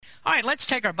All right, let's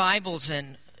take our Bibles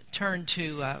and turn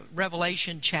to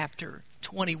Revelation chapter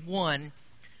 21.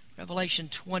 Revelation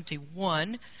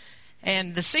 21.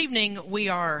 And this evening we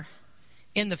are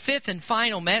in the fifth and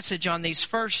final message on these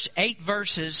first 8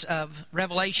 verses of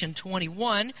Revelation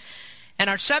 21. And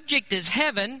our subject is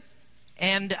heaven.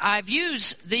 And I've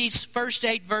used these first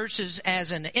 8 verses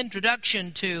as an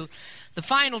introduction to the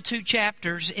final 2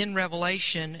 chapters in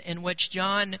Revelation, in which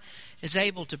John is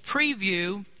able to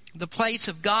preview the place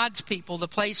of God's people, the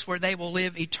place where they will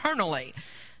live eternally.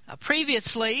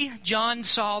 Previously, John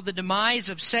saw the demise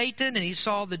of Satan and he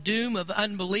saw the doom of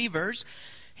unbelievers.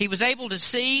 He was able to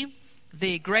see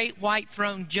the great white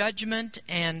throne judgment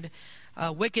and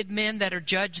wicked men that are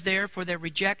judged there for their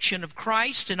rejection of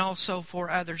Christ and also for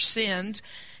other sins.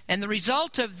 And the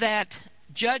result of that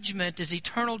judgment is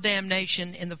eternal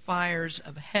damnation in the fires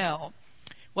of hell.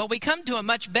 Well, we come to a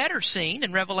much better scene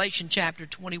in Revelation chapter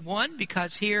 21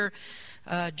 because here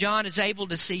John is able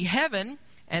to see heaven.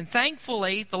 And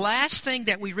thankfully, the last thing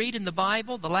that we read in the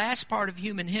Bible, the last part of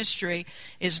human history,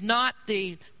 is not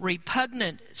the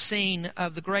repugnant scene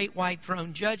of the great white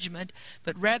throne judgment,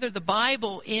 but rather the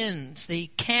Bible ends, the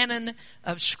canon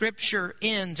of Scripture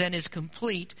ends and is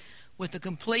complete with the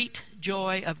complete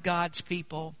joy of God's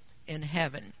people in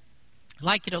heaven. I'd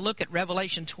like you to look at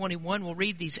Revelation 21. We'll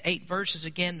read these 8 verses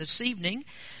again this evening,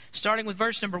 starting with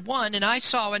verse number 1. And I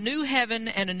saw a new heaven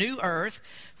and a new earth,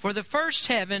 for the first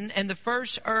heaven and the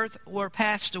first earth were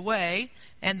passed away,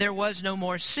 and there was no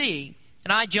more sea.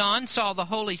 And I, John, saw the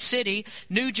holy city,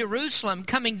 New Jerusalem,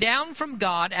 coming down from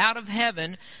God out of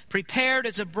heaven, prepared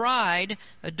as a bride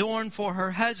adorned for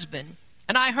her husband.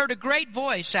 And I heard a great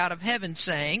voice out of heaven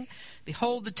saying,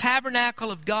 Behold, the tabernacle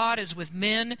of God is with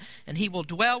men, and he will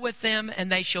dwell with them,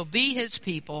 and they shall be his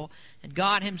people, and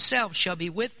God himself shall be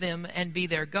with them and be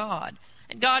their God.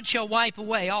 And God shall wipe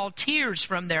away all tears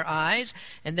from their eyes,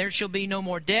 and there shall be no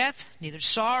more death, neither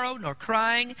sorrow nor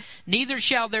crying, neither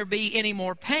shall there be any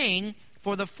more pain,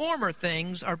 for the former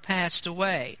things are passed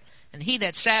away. And he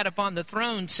that sat upon the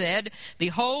throne said,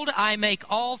 Behold, I make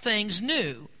all things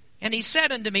new. And he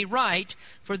said unto me, Write,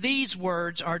 for these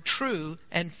words are true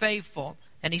and faithful.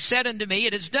 And he said unto me,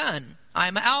 It is done. I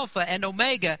am Alpha and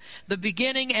Omega, the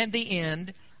beginning and the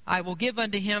end. I will give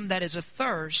unto him that is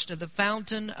athirst of the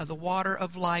fountain of the water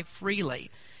of life freely.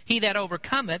 He that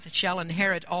overcometh shall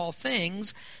inherit all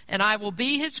things, and I will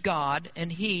be his God,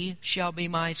 and he shall be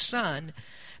my son.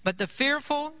 But the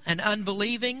fearful and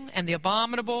unbelieving and the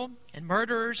abominable and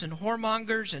murderers and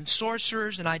whoremongers and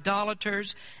sorcerers and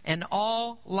idolaters and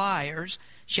all liars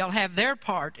shall have their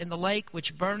part in the lake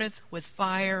which burneth with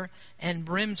fire and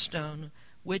brimstone,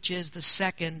 which is the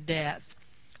second death.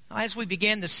 As we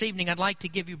begin this evening, I'd like to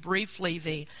give you briefly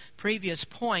the previous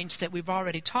points that we've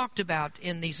already talked about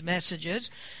in these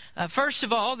messages. First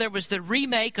of all, there was the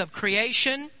remake of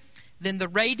creation, then the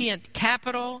radiant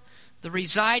capital, the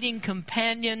residing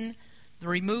companion, the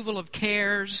removal of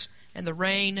cares, and the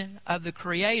reign of the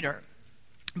Creator.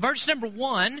 Verse number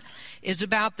 1 is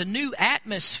about the new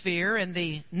atmosphere and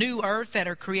the new earth that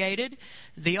are created.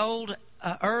 The old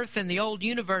earth and the old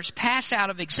universe pass out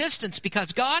of existence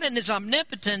because God in his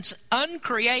omnipotence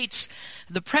uncreates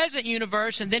the present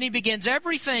universe, and then he begins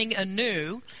everything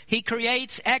anew. He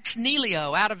creates ex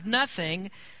nihilo, out of nothing,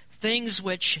 things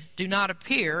which do not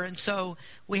appear. And so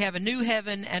we have a new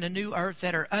heaven and a new earth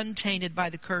that are untainted by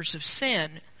the curse of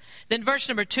sin. Then verse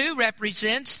number 2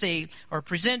 presents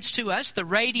to us the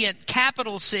radiant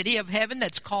capital city of heaven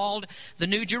that's called the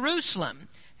New Jerusalem.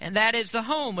 And that is the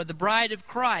home of the bride of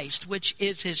Christ, which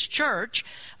is his church.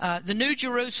 The New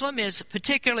Jerusalem is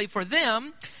particularly for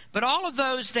them, but all of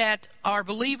those that are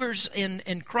believers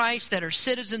in Christ, that are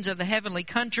citizens of the heavenly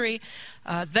country,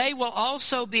 they will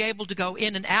also be able to go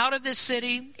in and out of this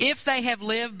city if they have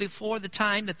lived before the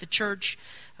time that the church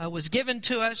was given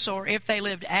to us, or if they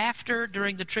lived after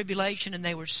during the tribulation and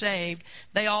they were saved.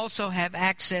 They also have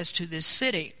access to this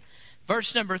city.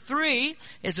 Verse number 3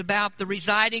 is about the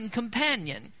residing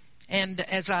companion. And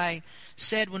as I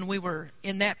said when we were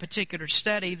in that particular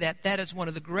study, that is one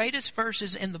of the greatest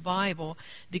verses in the Bible,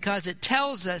 because it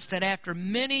tells us that after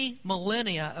many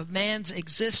millennia of man's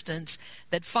existence,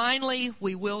 that finally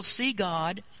we will see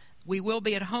God, we will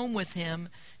be at home with him,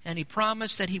 and he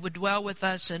promised that he would dwell with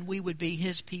us and we would be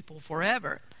his people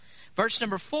forever. Verse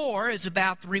number 4 is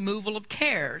about the removal of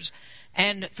cares.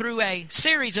 And through a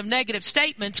series of negative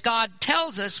statements, God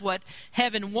tells us what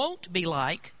heaven won't be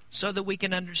like so that we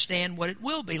can understand what it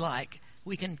will be like.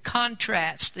 We can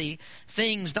contrast the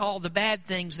things, all the bad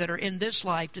things that are in this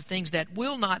life to things that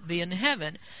will not be in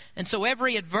heaven. And so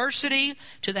every adversity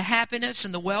to the happiness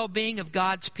and the well-being of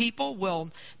God's people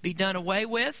will be done away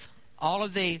with. All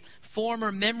of the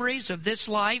former memories of this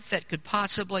life that could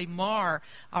possibly mar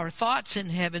our thoughts in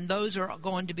heaven, those are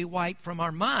going to be wiped from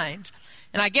our minds.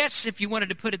 And I guess if you wanted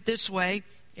to put it this way,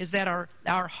 is that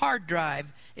our hard drive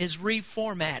is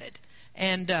reformatted.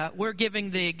 And we're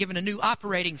given a new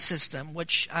operating system,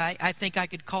 which I think I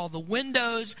could call the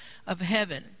Windows of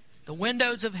Heaven. The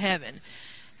Windows of Heaven.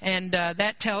 And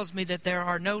that tells me that there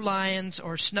are no lions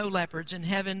or snow leopards in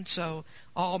heaven, so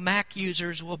all Mac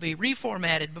users will be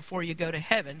reformatted before you go to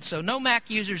heaven. So no Mac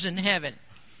users in heaven.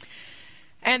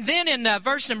 And then in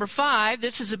verse number 5,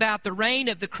 this is about the reign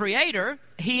of the Creator.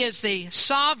 He is the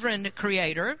sovereign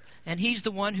Creator, and He's the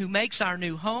one who makes our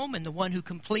new home and the one who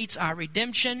completes our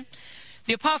redemption.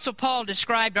 The Apostle Paul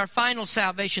described our final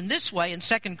salvation this way in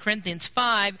 2 Corinthians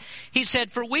 5. He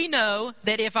said, "For we know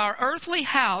that if our earthly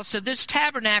house of this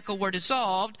tabernacle were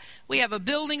dissolved, we have a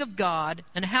building of God,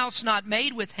 an house not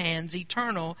made with hands,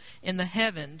 eternal in the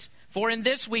heavens. For in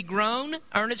this we groan,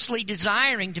 earnestly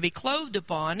desiring to be clothed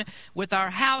upon with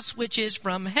our house which is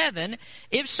from heaven,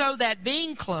 if so that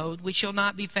being clothed we shall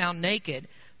not be found naked.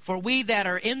 For we that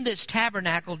are in this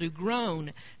tabernacle do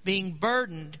groan, being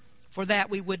burdened, for that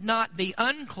we would not be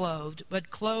unclothed,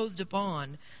 but clothed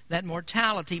upon, that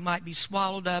mortality might be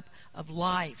swallowed up of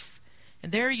life."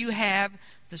 And there you have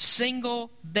the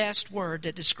single best word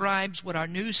that describes what our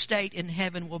new state in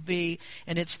heaven will be,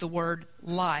 and it's the word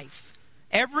life.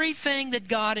 Everything that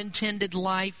God intended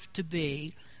life to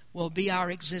be will be our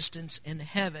existence in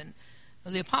heaven.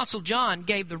 The Apostle John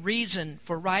gave the reason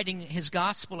for writing his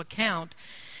gospel account,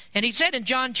 and he said in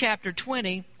John chapter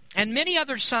 20, "And many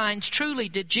other signs truly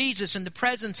did Jesus in the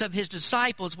presence of his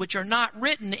disciples, which are not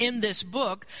written in this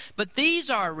book, but these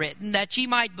are written, that ye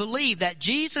might believe that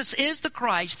Jesus is the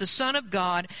Christ, the Son of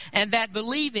God, and that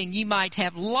believing ye might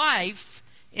have life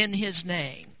in his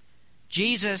name."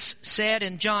 Jesus said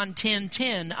in John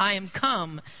 10:10, "I am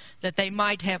come that they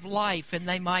might have life, and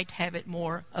they might have it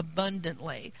more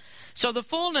abundantly." So the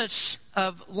fullness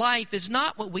of life is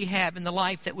not what we have in the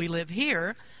life that we live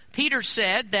here. Peter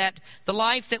said that the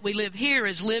life that we live here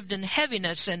is lived in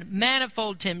heaviness and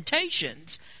manifold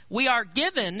temptations. We are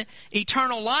given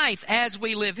eternal life as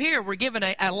we live here. We're given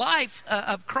a life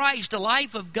of Christ, a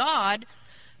life of God.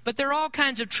 But there are all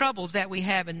kinds of troubles that we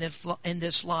have in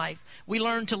this life. We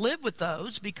learn to live with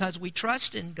those because we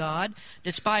trust in God.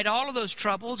 Despite all of those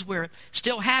troubles, we're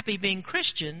still happy being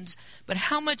Christians. But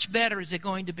how much better is it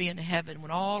going to be in heaven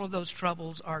when all of those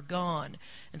troubles are gone?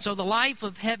 And so the life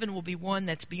of heaven will be one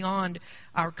that's beyond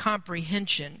our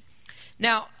comprehension.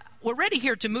 Now, we're ready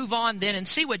here to move on then and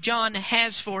see what John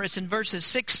has for us in verses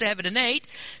 6, 7, and 8.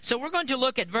 So we're going to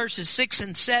look at verses 6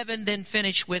 and 7, then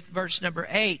finish with verse number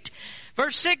 8.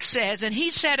 Verse 6 says, "And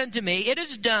he said unto me, It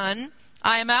is done.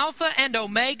 I am Alpha and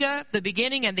Omega, the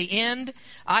beginning and the end.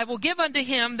 I will give unto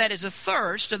him that is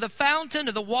athirst of the fountain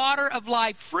of the water of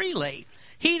life freely.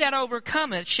 He that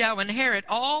overcometh shall inherit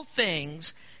all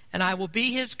things, and I will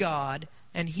be his God,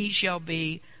 and he shall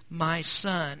be my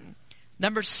son."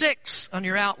 Number 6 on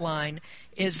your outline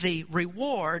is the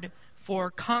reward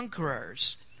for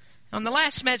conquerors. On the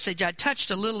last message, I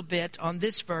touched a little bit on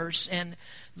this verse and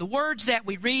the words that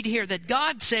we read here that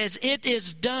God says, "It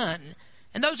is done."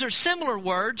 And those are similar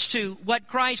words to what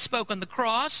Christ spoke on the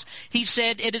cross. He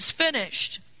said, "It is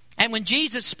finished." And when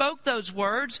Jesus spoke those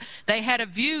words, they had a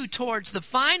view towards the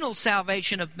final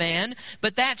salvation of man,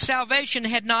 but that salvation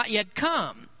had not yet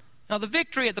come. Now, the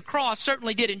victory of the cross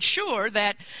certainly did ensure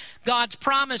that God's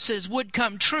promises would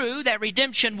come true, that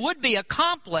redemption would be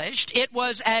accomplished. It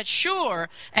was as sure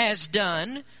as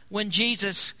done when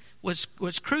Jesus was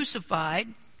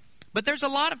crucified. But there's a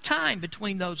lot of time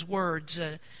between those words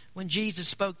when Jesus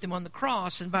spoke them on the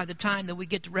cross and by the time that we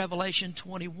get to Revelation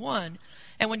 21.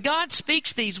 And when God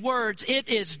speaks these words, "It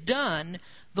is done,"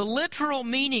 the literal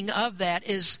meaning of that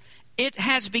is it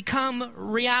has become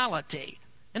reality.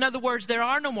 In other words, there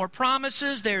are no more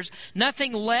promises. There's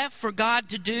nothing left for God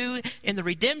to do in the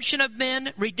redemption of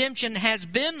men. Redemption has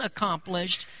been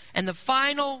accomplished, and the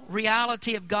final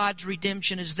reality of God's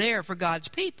redemption is there for God's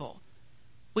people.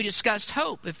 We discussed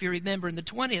hope, if you remember, in the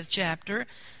 20th chapter,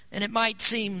 and it might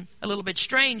seem a little bit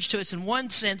strange to us in one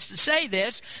sense to say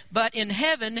this, but in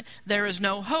heaven there is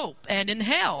no hope, and in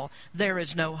hell there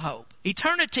is no hope.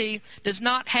 Eternity does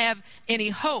not have any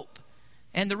hope,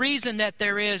 and the reason that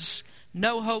there is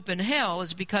no hope in hell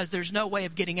is because there's no way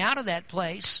of getting out of that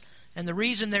place. And the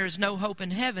reason there is no hope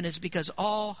in heaven is because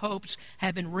all hopes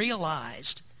have been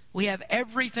realized. We have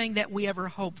everything that we ever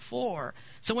hoped for.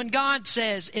 So when God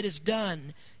says it is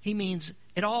done, he means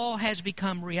it all has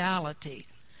become reality.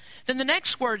 Then the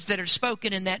next words that are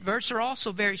spoken in that verse are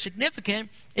also very significant.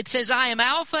 It says, "I am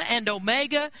Alpha and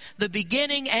Omega, the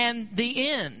beginning and the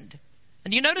end."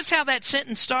 And you notice how that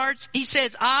sentence starts? He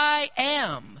says, I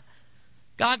am.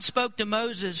 God spoke to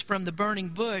Moses from the burning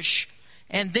bush,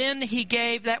 and then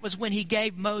that was when he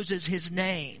gave Moses his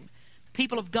name. The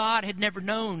people of God had never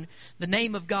known the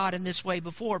name of God in this way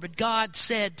before, but God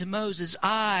said to Moses,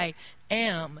 I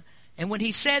am. And when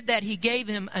he said that, he gave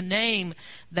him a name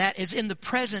that is in the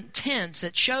present tense,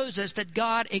 that shows us that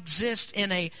God exists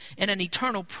in an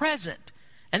eternal present.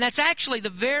 And that's actually the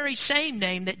very same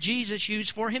name that Jesus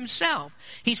used for himself.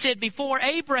 He said, before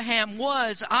Abraham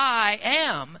was, I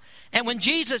am. And when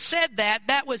Jesus said that,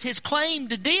 that was his claim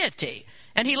to deity.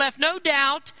 And he left no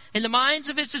doubt in the minds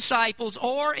of his disciples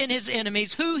or in his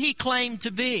enemies who he claimed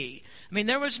to be. I mean,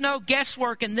 there was no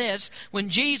guesswork in this. When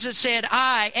Jesus said,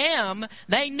 I am,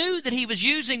 they knew that he was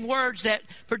using words that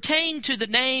pertain to the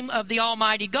name of the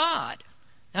Almighty God.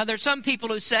 Now, there's some people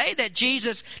who say that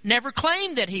Jesus never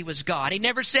claimed that he was God. He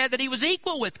never said that he was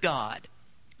equal with God.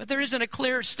 But there isn't a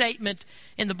clearer statement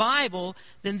in the Bible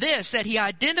than this, that he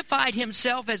identified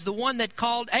himself as the one that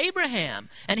called Abraham.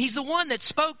 And he's the one that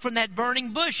spoke from that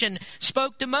burning bush and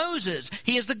spoke to Moses.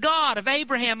 He is the God of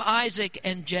Abraham, Isaac,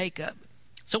 and Jacob.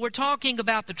 So we're talking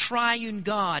about the triune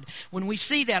God. When we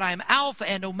see that, I am Alpha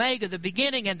and Omega, the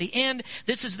beginning and the end,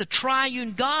 this is the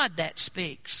triune God that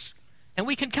speaks. And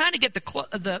we can kind of get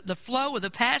the flow of the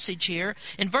passage here.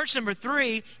 In verse number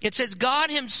 3, it says, God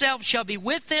himself shall be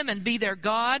with them and be their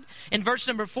God. In verse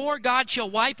number 4, God shall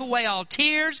wipe away all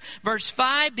tears. Verse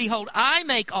 5, behold, I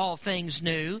make all things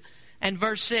new. And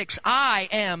verse 6, I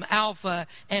am Alpha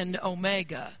and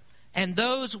Omega. And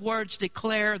those words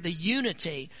declare the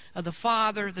unity of the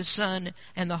Father, the Son,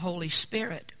 and the Holy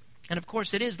Spirit. And of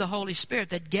course, it is the Holy Spirit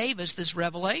that gave us this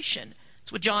revelation.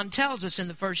 That's what John tells us in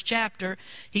the first chapter.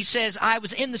 He says, I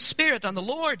was in the Spirit on the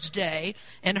Lord's day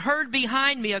and heard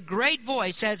behind me a great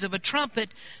voice as of a trumpet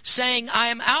saying, I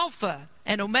am Alpha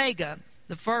and Omega,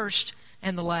 the first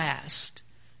and the last.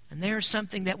 And there's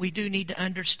something that we do need to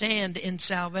understand in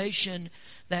salvation,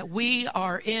 that we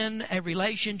are in a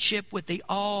relationship with the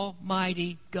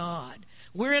Almighty God.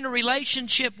 We're in a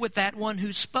relationship with that one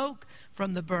who spoke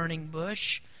from the burning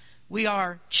bush. We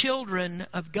are children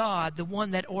of God, the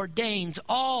one that ordains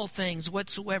all things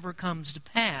whatsoever comes to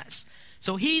pass.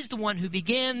 So he's the one who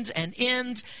begins and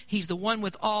ends. He's the one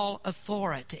with all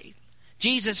authority.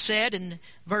 Jesus said in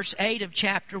verse 8 of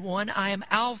chapter 1, I am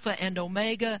Alpha and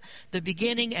Omega, the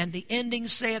beginning and the ending,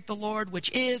 saith the Lord,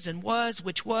 which is and was,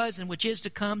 and which is to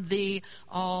come, the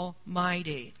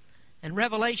Almighty. And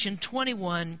Revelation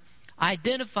 21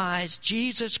 identifies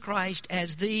Jesus Christ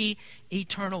as the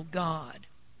eternal God.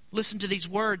 Listen to these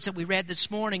words that we read this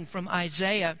morning from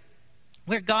Isaiah,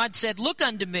 where God said, look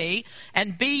unto me,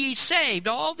 and be ye saved,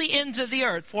 all the ends of the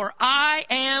earth, for I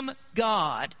am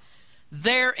God.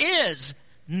 There is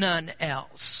none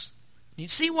else. You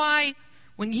see why,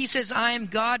 when he says, I am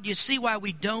God, you see why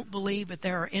we don't believe that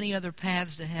there are any other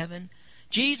paths to heaven?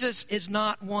 Jesus is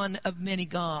not one of many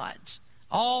gods.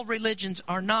 All religions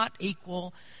are not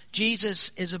equal.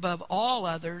 Jesus is above all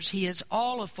others. He is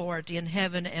all authority in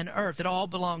heaven and earth. It all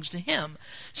belongs to him.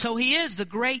 So he is the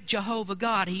great Jehovah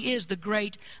God. He is the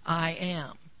great I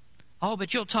am. Oh,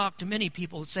 but you'll talk to many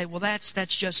people and say, well, that's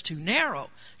just too narrow.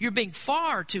 You're being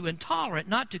far too intolerant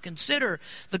not to consider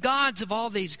the gods of all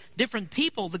these different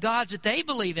people, the gods that they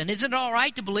believe in. Isn't it all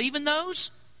right to believe in those?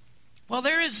 Well,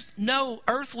 there is no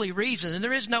earthly reason and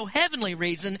there is no heavenly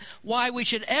reason why we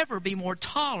should ever be more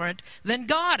tolerant than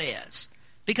God is.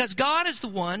 Because God is the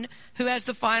one who has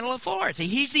the final authority.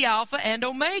 He's the Alpha and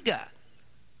Omega.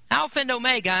 Alpha and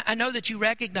Omega, I know that you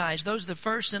recognize those are the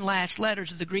first and last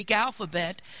letters of the Greek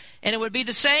alphabet. And it would be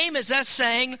the same as us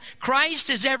saying Christ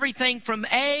is everything from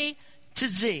A to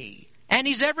Z. And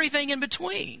he's everything in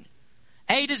between.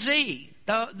 A to Z.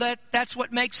 That's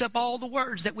what makes up all the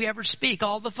words that we ever speak.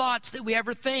 All the thoughts that we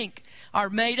ever think are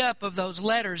made up of those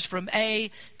letters from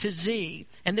A to Z.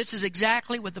 And this is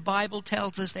exactly what the Bible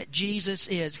tells us that Jesus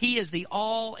is. He is the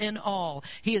all in all.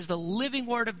 He is the living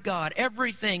Word of God.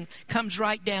 Everything comes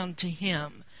right down to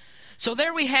him. So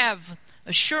there we have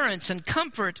assurance and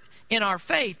comfort in our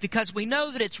faith because we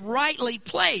know that it's rightly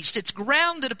placed. It's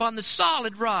grounded upon the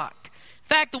solid rock.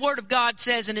 In fact, the Word of God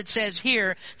says, and it says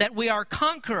here, that we are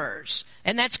conquerors.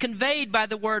 And that's conveyed by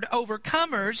the word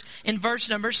overcomers in verse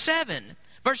number 7.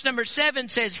 Verse number 7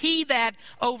 says, he that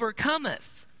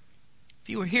overcometh. If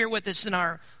you were here with us in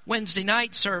our Wednesday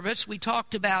night service, we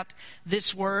talked about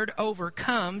this word,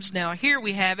 overcomes. Now here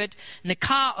we have it,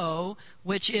 nikao,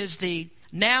 which is the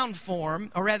noun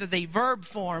form, or rather the verb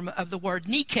form of the word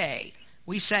Nike.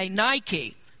 We say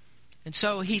Nike. And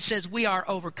so he says we are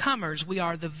overcomers. We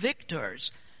are the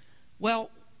victors.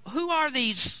 Well, who are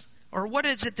these, or what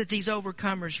is it that these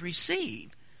overcomers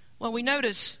receive? Well, we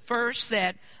notice first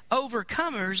that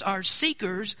overcomers are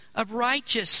seekers of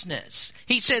righteousness.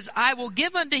 He says, I will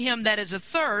give unto him that is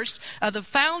athirst of the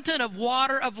fountain of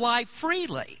water of life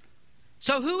freely.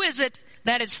 So who is it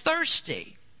that is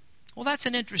thirsty? Well, that's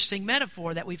an interesting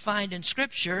metaphor that we find in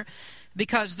Scripture,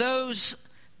 because those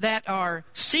that are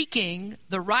seeking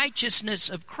the righteousness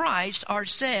of Christ are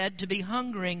said to be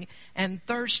hungering and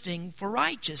thirsting for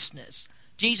righteousness.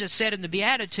 Jesus said in the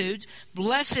Beatitudes,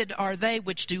 blessed are they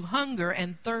which do hunger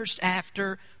and thirst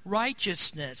after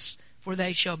righteousness, for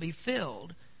they shall be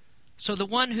filled. So the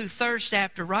one who thirsts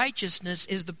after righteousness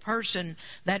is the person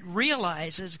that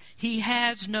realizes he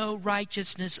has no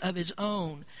righteousness of his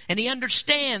own. And he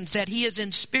understands that he is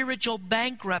in spiritual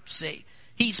bankruptcy.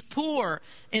 He's poor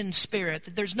in spirit,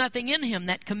 that there's nothing in him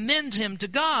that commends him to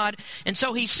God. And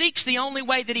so he seeks the only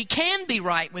way that he can be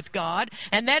right with God,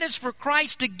 and that is for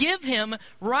Christ to give him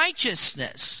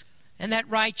righteousness. And that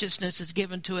righteousness is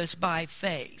given to us by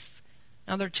faith.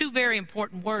 Now, there are two very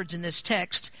important words in this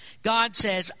text. God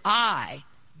says, I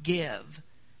give.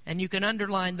 And you can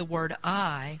underline the word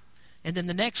I. And then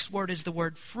the next word is the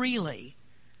word freely.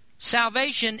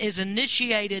 Salvation is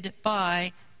initiated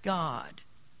by God.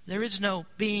 There is no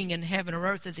being in heaven or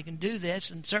earth that can do this,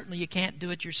 and certainly you can't do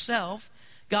it yourself.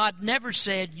 God never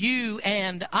said, you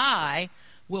and I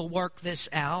will work this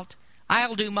out.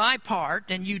 I'll do my part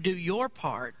and you do your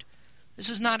part. This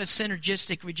is not a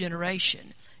synergistic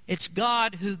regeneration. It's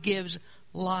God who gives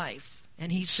life.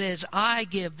 And he says, I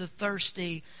give the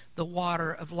thirsty the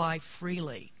water of life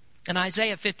freely. In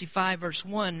Isaiah 55 verse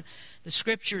 1, the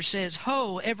Scripture says,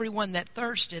 Ho, everyone that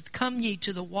thirsteth, come ye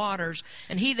to the waters,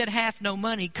 and he that hath no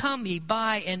money, come ye,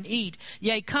 buy and eat.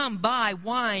 Yea, come buy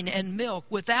wine and milk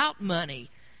without money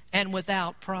and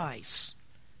without price.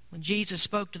 When Jesus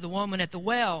spoke to the woman at the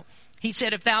well, he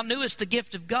said, If thou knewest the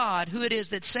gift of God, who it is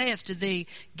that saith to thee,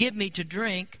 Give me to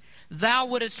drink, thou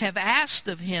wouldest have asked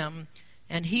of him,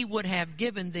 and he would have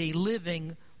given thee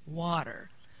living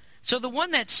water. So the one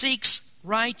that seeks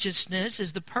righteousness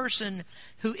is the person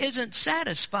who isn't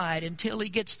satisfied until he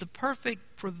gets the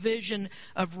perfect provision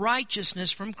of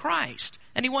righteousness from Christ.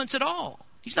 And he wants it all.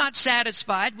 He's not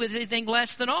satisfied with anything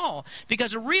less than all,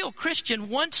 because a real Christian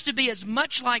wants to be as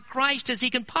much like Christ as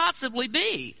he can possibly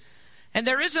be. And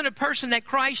there isn't a person that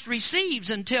Christ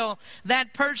receives until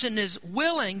that person is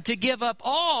willing to give up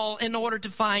all in order to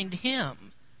find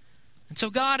him. And so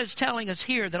God is telling us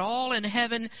here that all in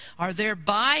heaven are there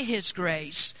by his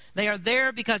grace. They are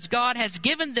there because God has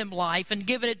given them life and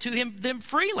given it to them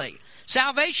freely.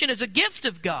 Salvation is a gift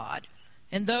of God,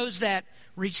 and those that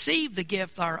receive the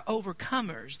gift are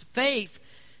overcomers. Faith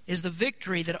is the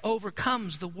victory that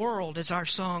overcomes the world, as our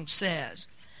song says.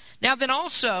 Now then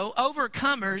also,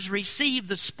 overcomers receive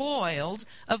the spoils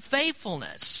of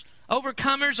faithfulness.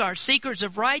 Overcomers are seekers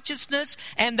of righteousness,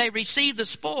 and they receive the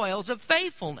spoils of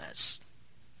faithfulness.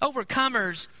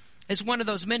 Overcomers is one of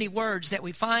those many words that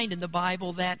we find in the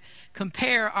Bible that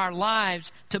compare our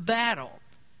lives to battle.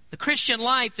 The Christian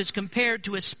life is compared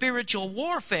to a spiritual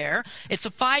warfare. It's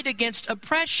a fight against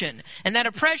oppression. And that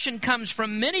oppression comes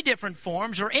from many different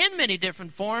forms or in many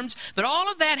different forms, but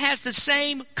all of that has the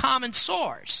same common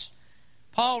source.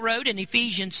 Paul wrote in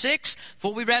Ephesians 6,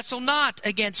 For we wrestle not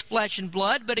against flesh and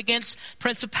blood, but against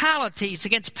principalities,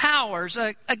 against powers,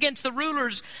 against the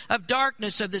rulers of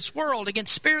darkness of this world,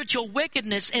 against spiritual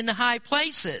wickedness in the high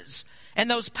places. And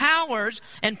those powers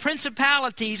and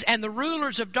principalities and the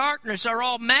rulers of darkness are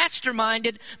all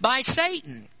masterminded by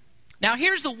Satan. Now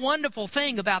here's the wonderful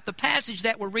thing about the passage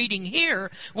that we're reading here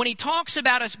when he talks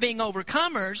about us being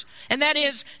overcomers, and that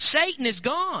is Satan is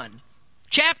gone.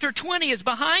 Chapter 20 is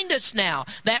behind us now.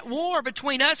 That war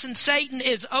between us and Satan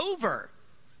is over.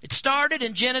 It started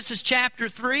in Genesis chapter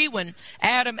 3 when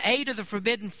Adam ate of the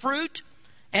forbidden fruit,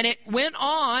 and it went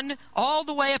on all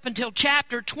the way up until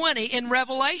chapter 20 in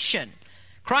Revelation.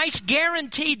 Christ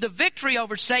guaranteed the victory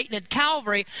over Satan at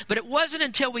Calvary, but it wasn't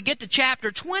until we get to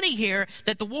chapter 20 here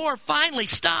that the war finally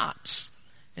stops.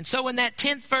 And so in that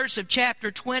 10th verse of chapter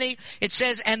 20, it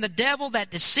says, And the devil that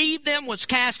deceived them was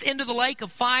cast into the lake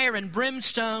of fire and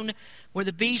brimstone, where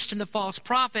the beast and the false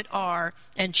prophet are,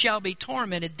 and shall be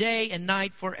tormented day and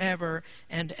night forever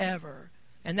and ever.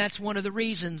 And that's one of the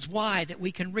reasons why that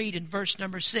we can read in verse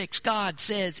number 6, God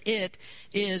says it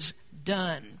is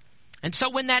done. And so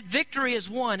when that victory is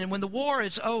won and when the war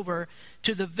is over,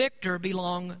 to the victor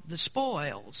belong the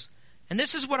spoils. And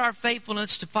this is what our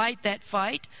faithfulness to fight that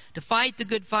fight, to fight the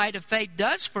good fight of faith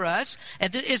does for us,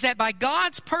 is that by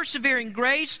God's persevering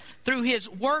grace through his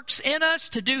works in us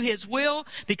to do his will,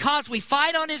 because we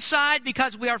fight on his side,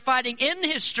 because we are fighting in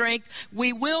his strength,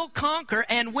 we will conquer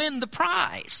and win the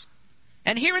prize.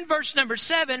 And here in verse number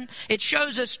 7, it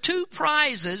shows us two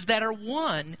prizes that are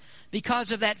won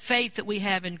because of that faith that we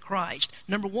have in Christ.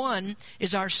 Number one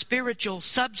is our spiritual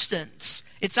substance.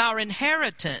 It's our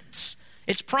inheritance.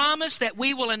 It's promised that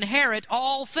we will inherit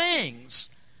all things.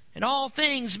 And all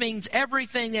things means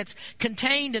everything that's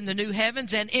contained in the new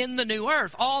heavens and in the new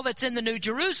earth. All that's in the new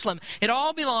Jerusalem. It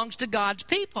all belongs to God's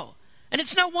people. And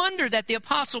it's no wonder that the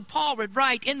Apostle Paul would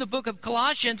write in the book of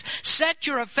Colossians, set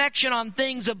your affection on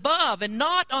things above and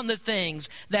not on the things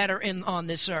that are on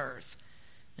this earth.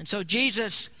 And so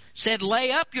Jesus said,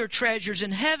 lay up your treasures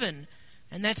in heaven.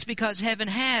 And that's because heaven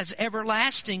has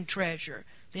everlasting treasure.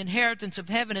 The inheritance of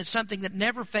heaven is something that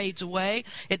never fades away.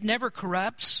 It never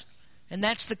corrupts. And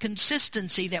that's the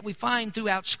consistency that we find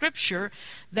throughout Scripture,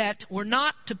 that we're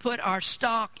not to put our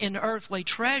stock in earthly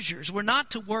treasures. We're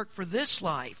not to work for this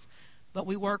life, but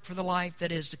we work for the life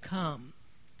that is to come.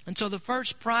 And so the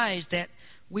first prize that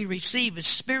we receive is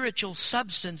spiritual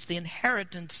substance, the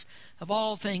inheritance of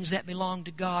all things that belong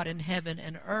to God in heaven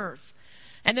and earth.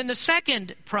 And then the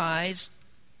second prize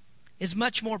is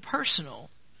much more personal.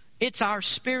 It's our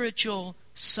spiritual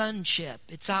sonship.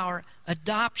 It's our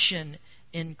adoption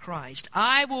in Christ.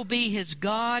 I will be his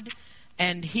God,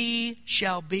 and he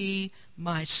shall be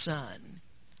my son.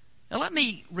 Now let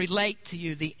me relate to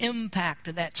you the impact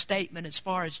of that statement as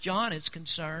far as John is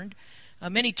concerned.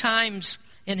 Many times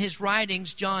in his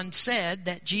writings, John said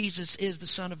that Jesus is the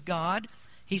Son of God.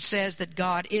 He says that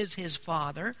God is his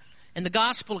Father. In the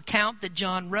gospel account that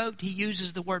John wrote, he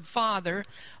uses the word Father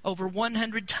over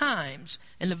 100 times.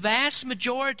 And the vast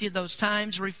majority of those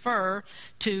times refer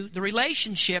to the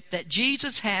relationship that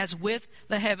Jesus has with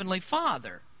the Heavenly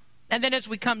Father. And then as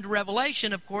we come to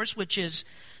Revelation, of course, which is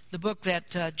the book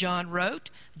that John wrote,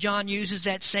 John uses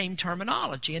that same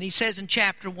terminology. And he says in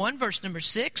chapter 1, verse number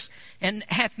 6, and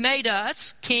hath made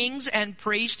us kings and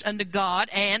priests unto God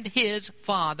and his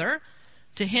Father.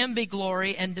 To him be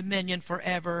glory and dominion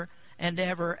forever and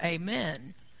ever.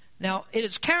 Amen. Now, it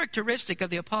is characteristic of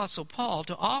the Apostle Paul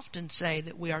to often say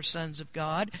that we are sons of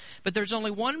God, but there's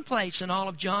only one place in all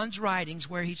of John's writings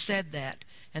where he said that,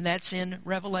 and that's in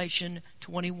Revelation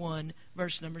 21,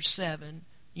 verse number 7.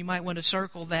 You might want to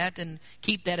circle that and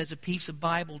keep that as a piece of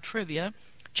Bible trivia.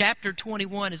 Chapter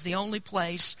 21 is the only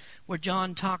place where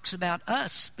John talks about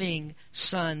us being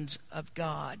sons of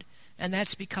God. And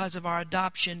that's because of our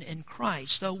adoption in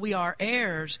Christ. So we are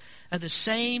heirs of the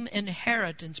same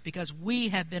inheritance because we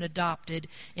have been adopted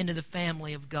into the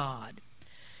family of God.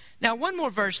 Now, one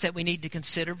more verse that we need to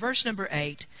consider, verse number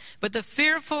 8. But the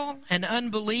fearful and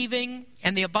unbelieving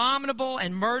and the abominable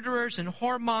and murderers and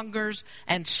whoremongers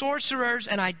and sorcerers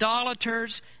and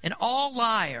idolaters and all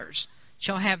liars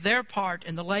shall have their part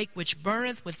in the lake which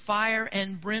burneth with fire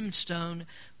and brimstone,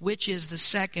 which is the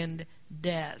second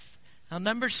death. Now,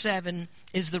 number 7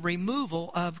 is the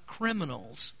removal of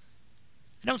criminals.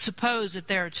 I don't suppose that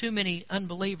there are too many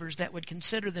unbelievers that would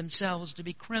consider themselves to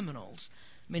be criminals.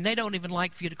 I mean, they don't even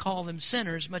like for you to call them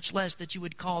sinners, much less that you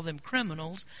would call them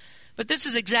criminals. But this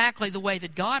is exactly the way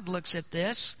that God looks at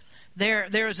this.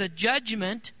 There is a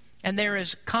judgment and there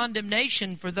is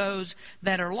condemnation for those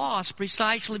that are lost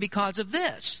precisely because of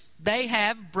this. They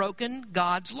have broken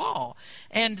God's law,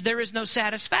 and there is no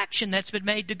satisfaction that's been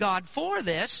made to God for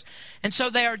this, and so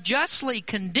they are justly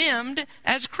condemned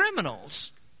as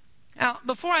criminals. Now,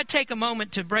 before I take a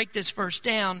moment to break this verse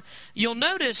down, you'll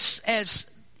notice as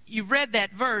you've read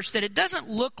that verse that it doesn't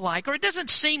look like, or it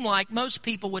doesn't seem like most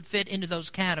people would fit into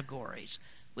those categories.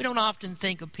 We don't often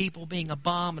think of people being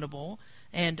abominable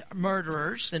and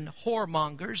murderers and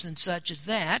whoremongers and such as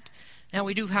that. Now,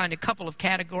 we do find a couple of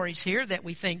categories here that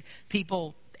we think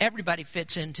everybody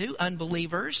fits into.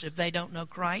 Unbelievers, if they don't know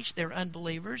Christ, they're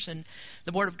unbelievers. And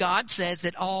the Word of God says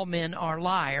that all men are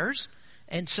liars.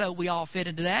 And so we all fit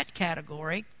into that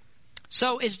category.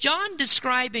 So is John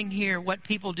describing here what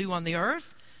people do on the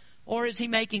earth? Or is he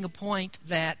making a point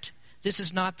that this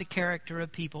is not the character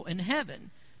of people in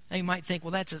heaven? Now, you might think,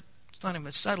 well, that's kind of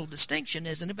a subtle distinction,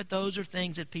 isn't it? But those are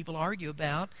things that people argue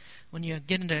about. When you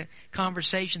get into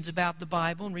conversations about the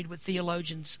Bible and read what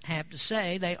theologians have to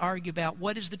say, they argue about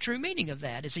what is the true meaning of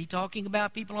that. Is he talking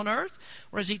about people on earth?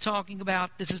 Or is he talking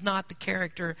about this is not the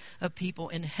character of people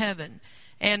in heaven?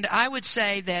 And I would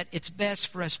say that it's best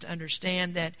for us to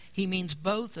understand that he means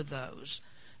both of those.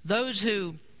 Those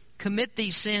who commit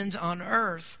these sins on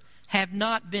earth have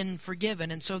not been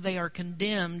forgiven, and so they are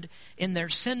condemned in their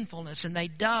sinfulness, and they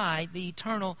die the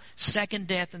eternal second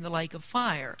death in the lake of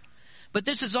fire. But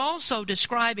this is also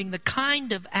describing the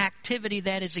kind of activity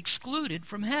that is excluded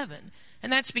from heaven, and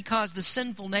that's because the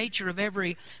sinful nature of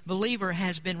every believer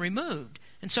has been removed.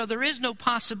 And so there is no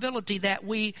possibility that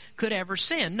we could ever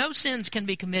sin. No sins can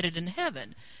be committed in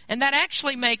heaven. And that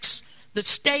actually makes the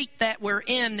state that we're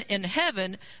in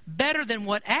heaven better than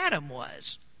what Adam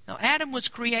was. Now, Adam was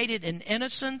created in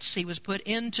innocence. He was put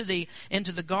into the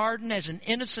garden as an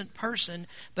innocent person,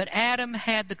 but Adam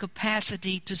had the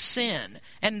capacity to sin.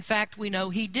 And in fact, we know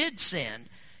he did sin.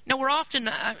 Now, we're often,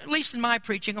 at least in my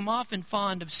preaching, I'm often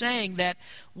fond of saying that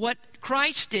what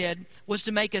Christ did was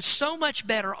to make us so much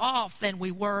better off than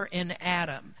we were in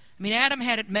Adam. I mean, Adam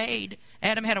had it made.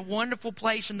 Adam had a wonderful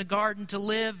place in the garden to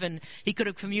live, and he could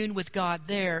have communed with God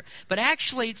there. But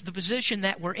actually, the position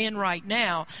that we're in right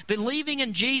now, believing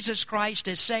in Jesus Christ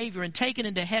as Savior and taken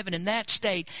into heaven in that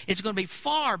state, is going to be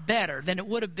far better than it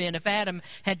would have been if Adam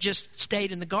had just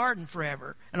stayed in the garden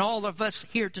forever. And all of us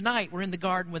here tonight were in the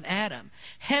garden with Adam.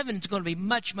 Heaven's going to be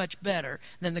much, much better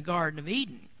than the Garden of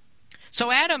Eden. So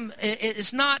Adam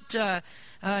is not...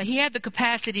 he had the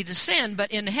capacity to sin,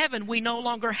 but in heaven we no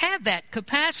longer have that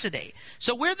capacity.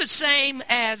 So we're the same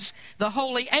as the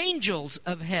holy angels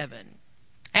of heaven.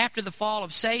 After the fall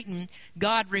of Satan,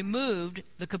 God removed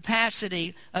the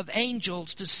capacity of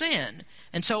angels to sin.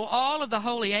 And so all of the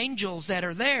holy angels that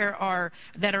are there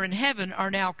that are in heaven are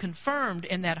now confirmed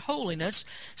in that holiness,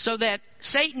 so that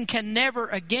Satan can never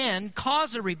again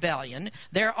cause a rebellion.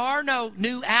 There are no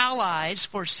new allies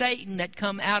for Satan that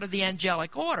come out of the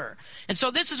angelic order. And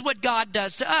so this is what God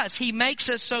does to us. He makes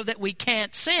us so that we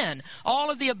can't sin.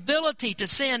 All of the ability to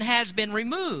sin has been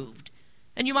removed.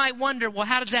 And you might wonder, well,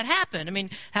 how does that happen? I mean,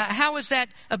 how is that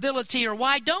ability, or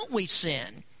why don't we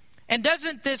sin? And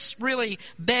doesn't this really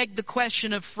beg the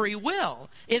question of free will?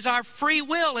 Is our free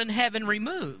will in heaven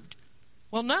removed?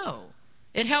 Well, no.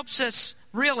 It helps us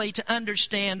really to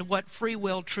understand what free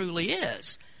will truly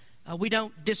is. We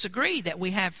don't disagree that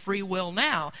we have free will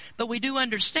now, but we do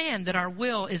understand that our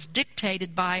will is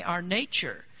dictated by our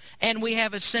nature. And we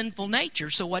have a sinful nature,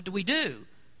 so what do?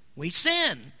 We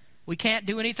sin. We can't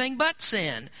do anything but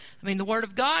sin. I mean, the Word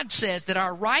of God says that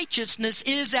our righteousness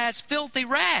is as filthy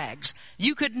rags.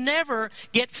 You could never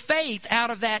get faith out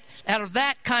of that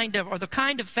kind of, or the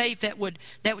kind of faith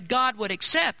that God would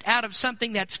accept out of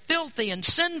something that's filthy and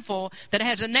sinful, that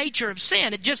has a nature of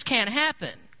sin. It just can't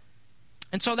happen.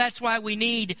 And so that's why we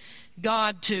need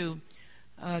God to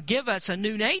give us a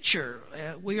new nature.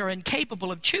 We are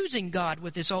incapable of choosing God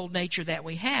with this old nature that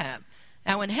we have.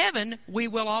 Now, in heaven, we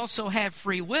will also have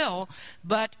free will,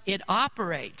 but it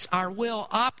operates. Our will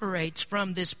operates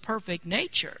from this perfect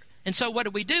nature. And so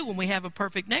what do when we have a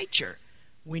perfect nature?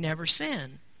 We never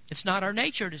sin. It's not our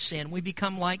nature to sin. We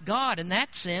become like God in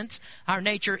that sense. Our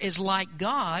nature is like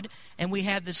God, and we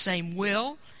have the same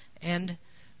will and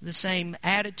the same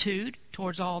attitude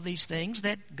towards all these things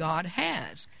that God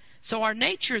has. So our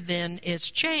nature then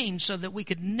is changed so that we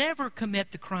could never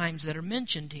commit the crimes that are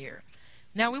mentioned here.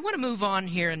 Now, we want to move on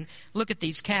here and look at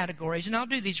these categories, and I'll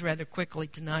do these rather quickly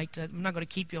tonight. I'm not going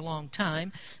to keep you a long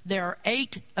time. There are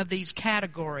 8 of these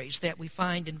categories that we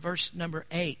find in verse number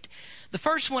 8. The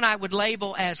first one I would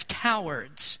label as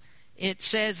cowards. It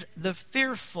says, the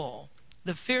fearful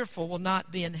will not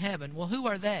be in heaven. Well, who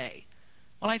are they?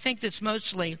 Well, I think this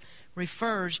mostly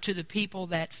refers to the people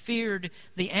that feared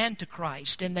the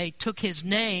Antichrist, and they took his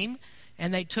name,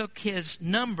 and they took his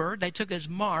number, they took his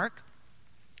mark,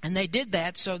 and they did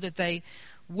that so that they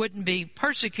wouldn't be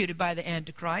persecuted by the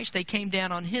Antichrist. They came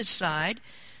down on his side.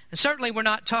 And certainly we're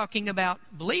not talking about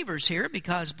believers here,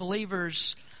 because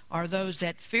believers are those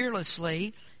that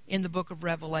fearlessly, in the book of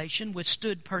Revelation,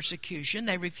 withstood persecution.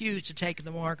 They refused to take the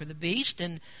mark of the beast,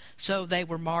 and so they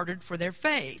were martyred for their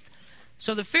faith.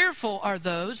 So the fearful are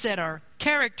those that are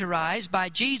characterized by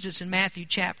Jesus in Matthew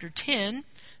chapter 10,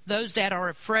 those that are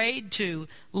afraid to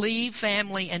leave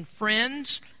family and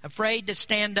friends, afraid to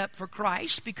stand up for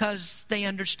Christ because they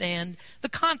understand the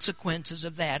consequences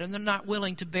of that, and they're not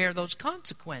willing to bear those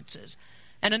consequences.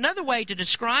 And another way to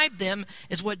describe them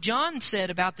is what John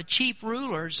said about the chief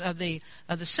rulers of the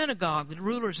synagogue, the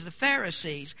rulers of the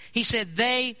Pharisees. He said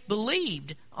they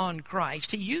believed on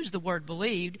Christ. He used the word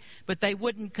believed, but they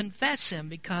wouldn't confess him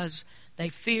because they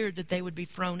feared that they would be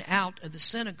thrown out of the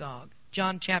synagogue.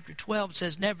 John chapter 12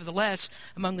 says, nevertheless,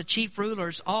 among the chief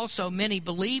rulers also many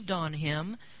believed on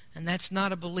him, and that's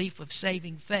not a belief of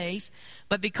saving faith.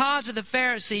 But because of the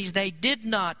Pharisees, they did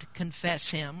not confess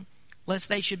him, lest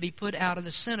they should be put out of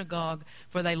the synagogue,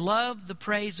 for they loved the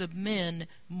praise of men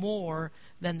more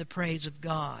than the praise of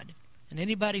God. And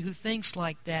anybody who thinks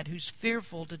like that, who's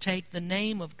fearful to take the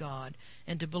name of God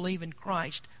and to believe in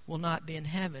Christ, will not be in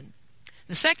heaven.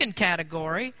 The second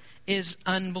category is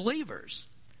unbelievers.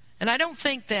 And I don't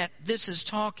think that this is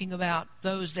talking about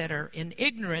those that are in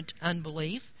ignorant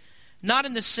unbelief, not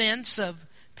in the sense of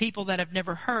people that have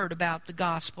never heard about the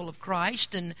gospel of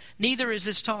Christ, and neither is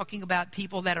this talking about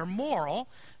people that are moral,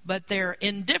 but they're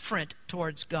indifferent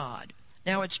towards God.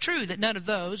 Now, it's true that none of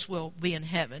those will be in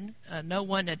heaven. No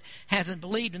one that hasn't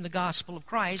believed in the gospel of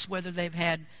Christ, whether they've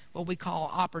had what we call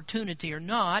opportunity or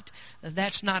not,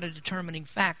 that's not a determining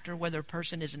factor whether a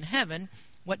person is in heaven.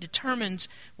 What determines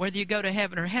whether you go to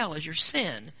heaven or hell is your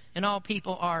sin, and all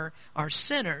people are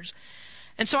sinners.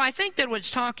 And so I think that what it's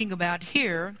talking about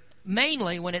here,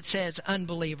 mainly when it says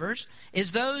unbelievers,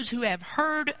 is those who have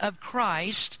heard of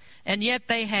Christ, and yet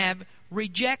they have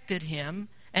rejected him,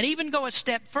 and even go a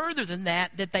step further than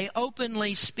that, that they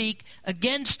openly speak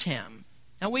against him.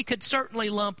 Now, we could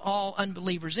certainly lump all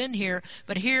unbelievers in here,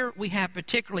 but here we have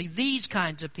particularly these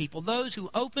kinds of people, those who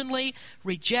openly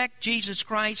reject Jesus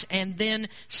Christ and then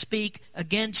speak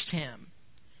against him.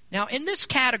 Now, in this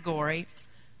category,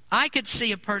 I could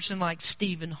see a person like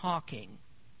Stephen Hawking.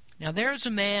 Now, there's a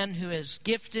man who is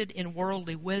gifted in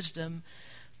worldly wisdom,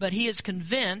 but he is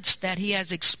convinced that he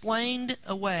has explained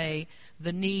away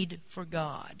the need for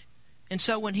God. And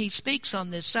so when he speaks on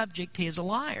this subject, he is a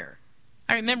liar.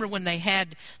 I remember when they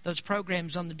had those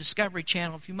programs on the Discovery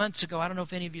Channel a few months ago. I don't know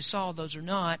if any of you saw those or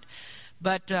not,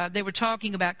 but they were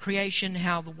talking about creation,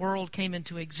 how the world came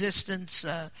into existence,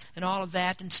 and all of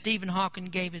that. And Stephen Hawking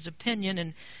gave his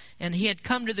opinion, and he had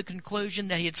come to the conclusion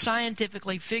that he had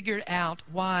scientifically figured out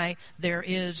why there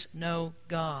is no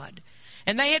God.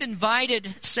 And they had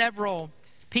invited several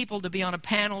people to be on a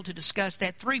panel to discuss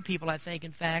that. 3 people, I think,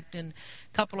 in fact, and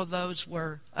a couple of those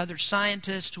were other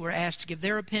scientists who were asked to give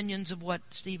their opinions of what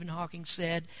Stephen Hawking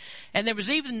said. And there was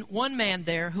even one man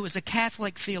there who was a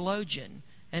Catholic theologian,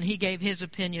 and he gave his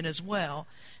opinion as well.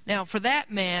 Now, for that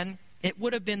man, it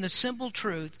would have been the simple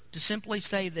truth to simply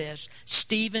say this: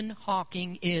 Stephen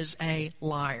Hawking is a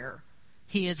liar.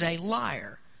 He is a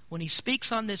liar. When he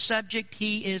speaks on this subject,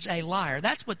 he is a liar.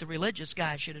 That's what the religious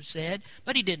guy should have said,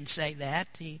 but he didn't say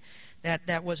that.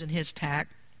 That wasn't his tack.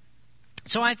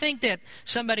 So I think that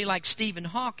somebody like Stephen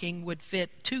Hawking would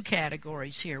fit 2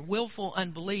 categories here: willful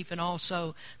unbelief and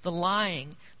also the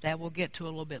lying that we'll get to a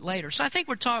little bit later. So I think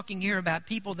we're talking here about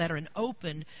people that are in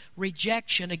open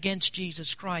rejection against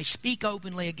Jesus Christ, speak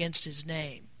openly against his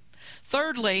name.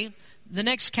 Thirdly, the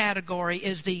next category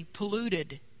is the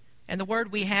polluted. And the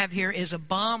word we have here is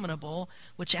abominable,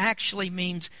 which actually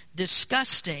means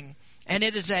disgusting. And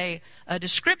it is a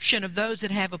description of those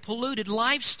that have a polluted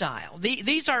lifestyle.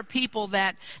 These are people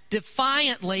that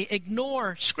defiantly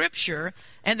ignore Scripture,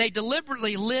 and they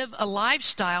deliberately live a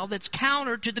lifestyle that's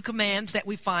counter to the commands that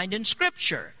we find in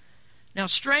Scripture. Now,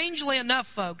 strangely enough,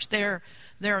 folks, there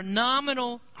are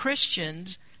nominal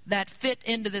Christians that fit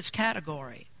into this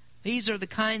category. These are the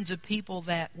kinds of people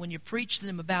that when you preach to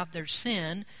them about their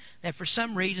sin, that for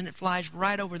some reason it flies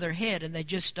right over their head and they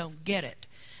just don't get it.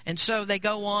 And so they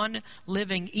go on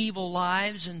living evil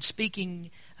lives and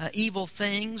speaking evil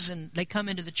things, and they come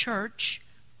into the church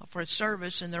for a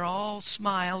service and they're all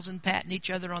smiles and patting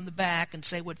each other on the back and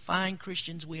say what fine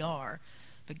Christians we are.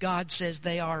 But God says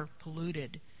they are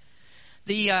polluted.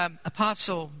 The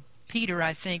Apostle Peter,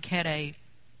 I think, had a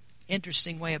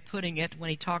interesting way of putting it when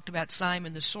he talked about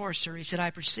Simon the sorcerer. He said, I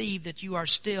perceive that you are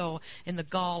still in the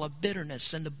gall of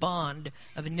bitterness and the bond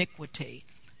of iniquity.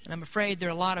 And I'm afraid there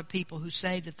are a lot of people who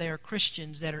say that they are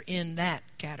Christians that are in that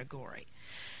category.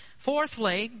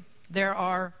 Fourthly, there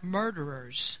are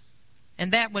murderers.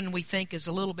 And that one we think is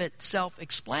a little bit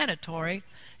self-explanatory,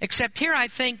 except here I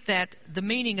think that the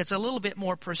meaning is a little bit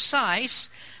more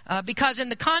precise because in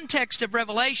the context of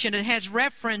Revelation it has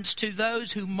reference to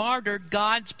those who martyred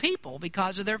God's people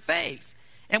because of their faith.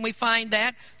 And we find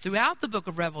that throughout the book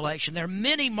of Revelation. There are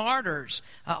many martyrs.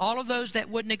 All of those that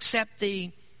wouldn't accept the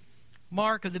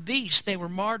mark of the beast, they were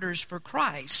martyrs for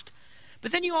Christ.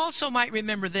 But then you also might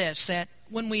remember this, that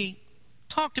when we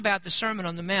talked about the Sermon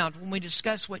on the Mount, when we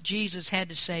discussed what Jesus had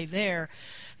to say there,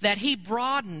 that he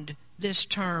broadened this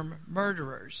term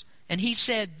murderers. And he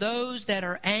said those that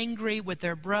are angry with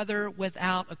their brother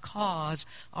without a cause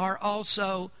are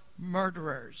also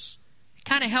murderers. It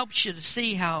kind of helps you to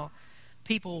see how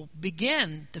people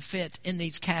begin to fit in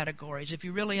these categories if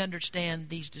you really understand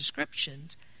these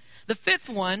descriptions. The fifth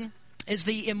one is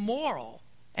the immoral.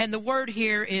 And the word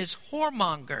here is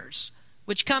whoremongers,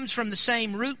 which comes from the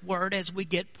same root word as we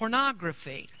get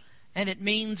pornography. And it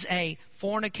means a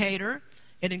fornicator.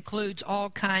 It includes all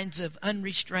kinds of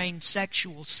unrestrained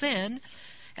sexual sin.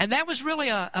 And that was really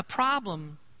a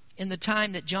problem in the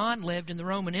time that John lived in the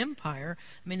Roman Empire.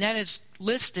 I mean, that is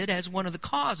listed as one of the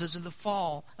causes of the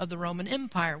fall of the Roman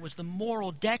Empire, was the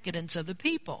moral decadence of the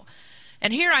people.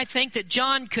 And here I think that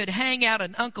John could hang out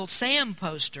an Uncle Sam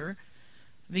poster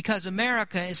because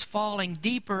America is falling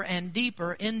deeper and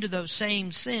deeper into those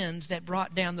same sins that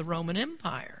brought down the Roman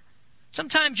Empire.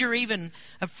 Sometimes you're even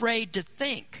afraid to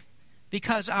think,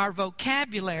 because our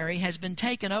vocabulary has been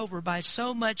taken over by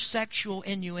so much sexual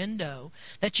innuendo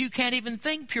that you can't even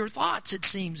think pure thoughts, it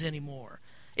seems, anymore.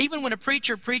 Even when a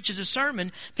preacher preaches a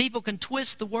sermon, people can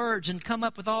twist the words and come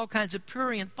up with all kinds of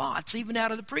prurient thoughts, even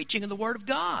out of the preaching of the Word of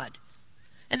God.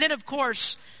 And then, of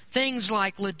course, things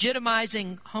like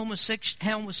legitimizing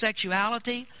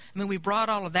homosexuality. I mean, we brought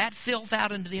all of that filth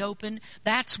out into the open.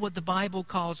 That's what the Bible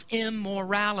calls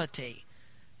immorality.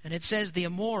 And it says the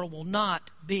immoral will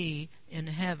not be in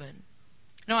heaven.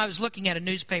 You know, I was looking at a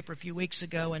newspaper a few weeks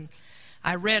ago, and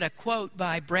I read a quote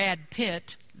by Brad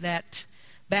Pitt, that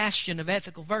bastion of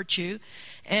ethical virtue.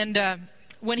 And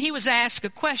when he was asked a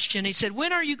question, he said,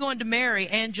 "When are you going to marry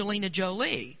Angelina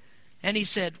Jolie?" And he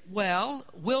said, "Well,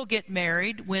 we'll get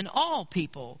married when all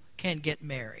people can get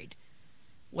married."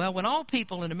 Well, when all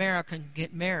people in America can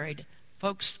get married,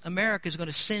 folks, America is going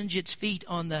to singe its feet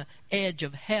on the edge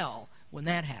of hell when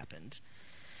that happens.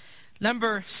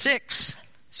 Number 6,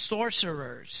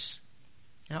 sorcerers.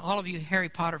 Now, all of you Harry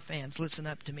Potter fans, listen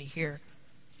up to me here.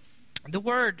 The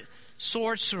word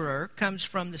sorcerer comes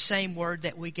from the same word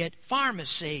that we get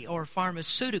pharmacy or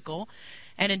pharmaceutical.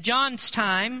 And in John's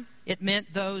time, it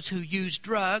meant those who used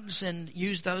drugs and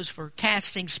used those for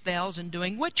casting spells and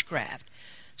doing witchcraft.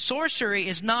 Sorcery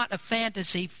is not a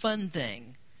fantasy fun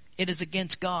thing. It is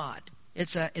against God.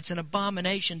 It's an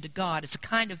abomination to God. It's a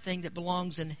kind of thing that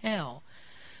belongs in hell.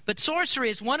 But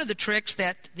sorcery is one of the tricks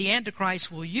that the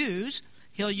Antichrist will use.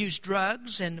 He'll use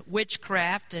drugs and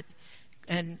witchcraft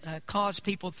and cause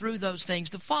people through those things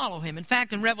to follow him. In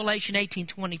fact, in Revelation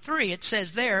 18:23, it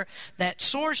says there that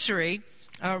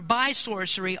by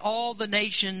sorcery, all the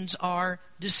nations are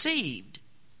deceived.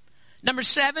 Number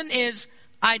 7 is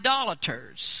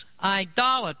idolaters.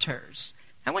 Idolaters.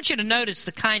 I want you to notice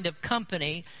the kind of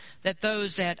company that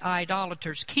those that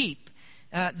idolaters keep.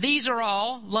 These are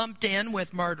all lumped in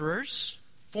with murderers,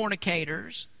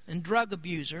 fornicators, and drug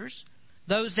abusers,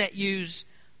 those that use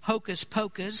hocus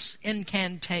pocus,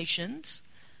 incantations.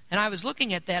 And I was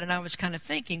looking at that and I was kind of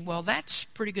thinking, well, that's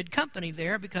pretty good company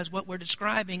there, because what we're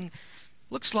describing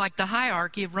looks like the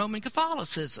hierarchy of Roman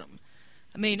Catholicism.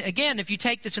 I mean, again, if you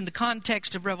take this in the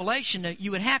context of Revelation,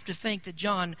 you would have to think that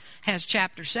John has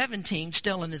chapter 17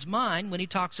 still in his mind when he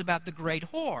talks about the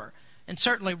great whore. And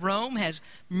certainly Rome has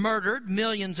murdered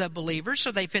millions of believers,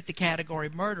 so they fit the category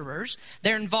of murderers.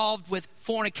 They're involved with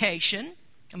fornication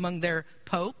among their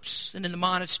popes and in the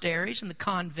monasteries and the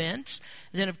convents.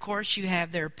 And then, of course, you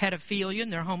have their pedophilia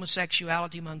and their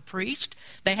homosexuality among priests.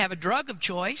 They have a drug of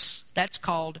choice. That's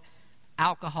called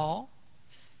alcohol.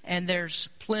 And there's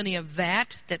plenty of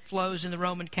that flows in the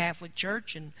Roman Catholic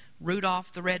Church, and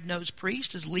Rudolph the Red-Nosed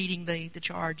Priest is leading the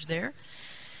charge there.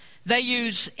 They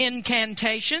use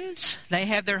incantations. They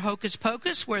have their hocus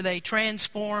pocus, where they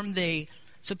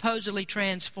supposedly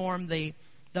transform the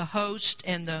host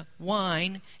and the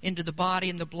wine into the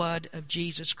body and the blood of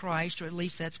Jesus Christ, or at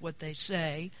least that's what they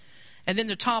say. And then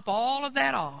to top all of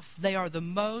that off, they are the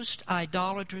most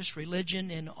idolatrous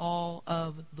religion in all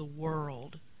of the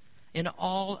world. In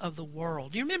all of the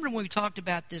world. Do you remember when we talked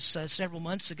about this several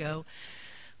months ago?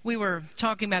 We were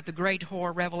talking about the great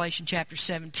whore, Revelation chapter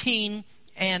 17,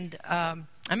 and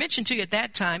I mentioned to you at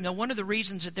that time that one of the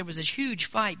reasons that there was this huge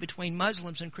fight between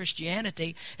Muslims and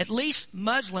Christianity, at least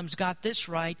Muslims got this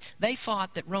right. They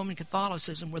thought that Roman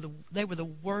Catholicism were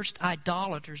the worst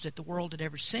idolaters that the world had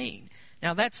ever seen.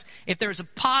 Now, if there's a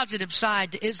positive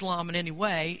side to Islam in any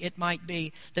way, it might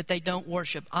be that they don't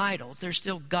worship idols. They're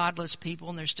still godless people,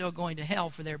 and they're still going to hell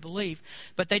for their belief,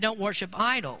 but they don't worship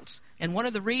idols. And one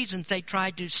of the reasons they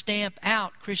tried to stamp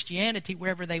out Christianity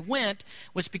wherever they went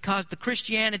was because the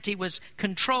Christianity was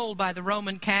controlled by the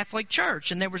Roman Catholic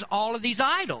Church, and there was all of these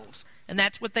idols. And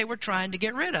that's what they were trying to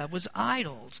get rid of, was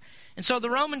idols. And so the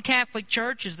Roman Catholic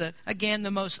Church is, the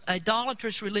most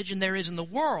idolatrous religion there is in the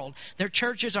world. Their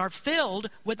churches are filled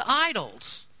with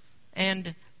idols.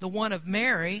 And the one of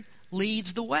Mary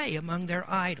leads the way among their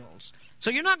idols. So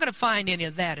you're not going to find any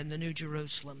of that in the New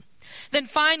Jerusalem. Then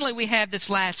finally we have this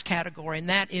last category, and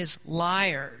that is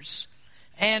liars.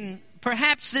 And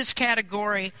perhaps this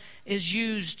category is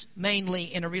used mainly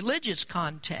in a religious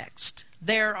context.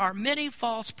 There are many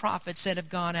false prophets that have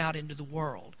gone out into the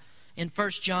world. In 1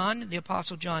 John, the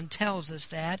Apostle John tells us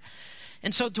that.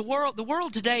 And so the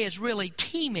world today is really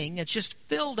teeming. It's just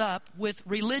filled up with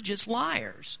religious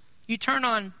liars. You turn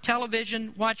on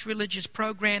television, watch religious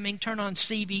programming, turn on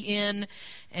CBN,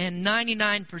 and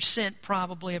 99%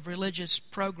 probably of religious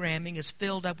programming is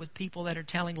filled up with people that are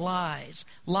telling lies.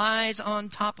 Lies on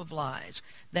top of lies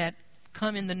that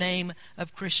come in the name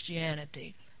of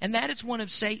Christianity. And that is one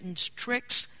of Satan's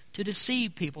tricks to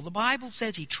deceive people. The Bible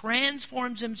says he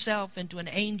transforms himself into an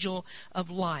angel of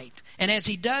light. And as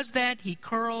he does that, he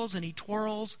curls and he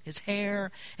twirls his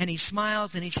hair and he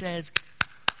smiles and he says,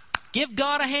 "Give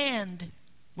God a hand.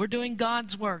 We're doing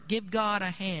God's work. Give God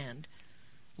a hand."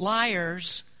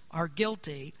 Liars are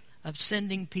guilty of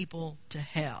sending people to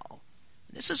hell.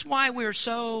 This is why we're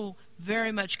so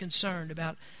very much concerned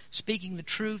about speaking the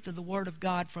truth of the Word of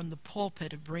God from the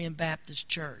pulpit of Berean Baptist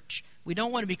Church. We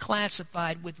don't want to be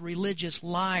classified with religious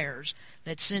liars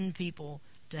that send people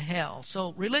to hell.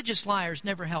 So religious liars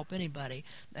never help anybody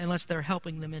unless they're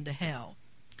helping them into hell.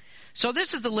 So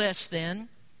this is the list then,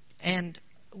 and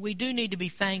we do need to be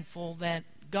thankful that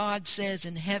God says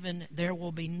in heaven there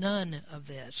will be none of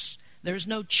this. There's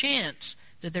no chance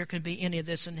that there can be any of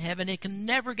this in heaven. It can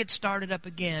never get started up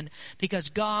again because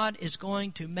God is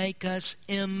going to make us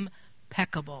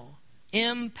impeccable.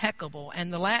 Impeccable.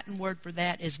 And the Latin word for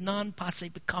that is non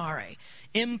possificare.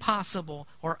 Impossible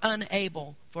or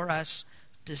unable for us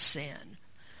to sin.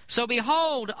 So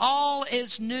behold, all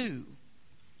is new.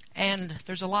 And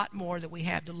there's a lot more that we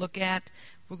have to look at.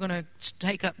 We're going to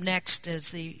take up next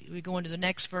as we go into the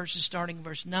next verses, starting in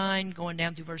verse 9, going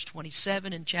down through verse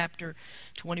 27 in chapter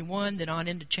 21, then on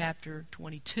into chapter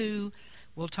 22.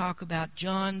 We'll talk about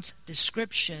John's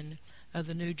description of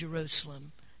the New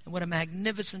Jerusalem and what a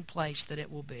magnificent place that it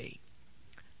will be.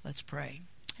 Let's pray.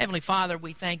 Heavenly Father,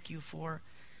 we thank you for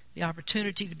the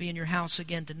opportunity to be in your house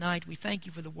again tonight. We thank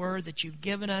you for the word that you've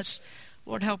given us.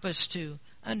 Lord, help us to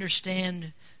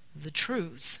understand the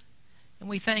truth. And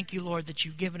we thank you, Lord, that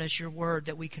you've given us your word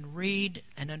that we can read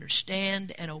and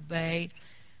understand and obey.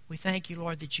 We thank you,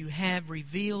 Lord, that you have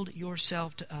revealed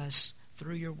yourself to us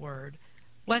through your word.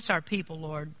 Bless our people,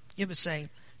 Lord. Give us a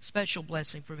special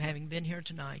blessing for having been here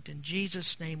tonight. In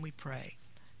Jesus' name we pray.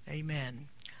 Amen.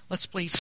 Let's please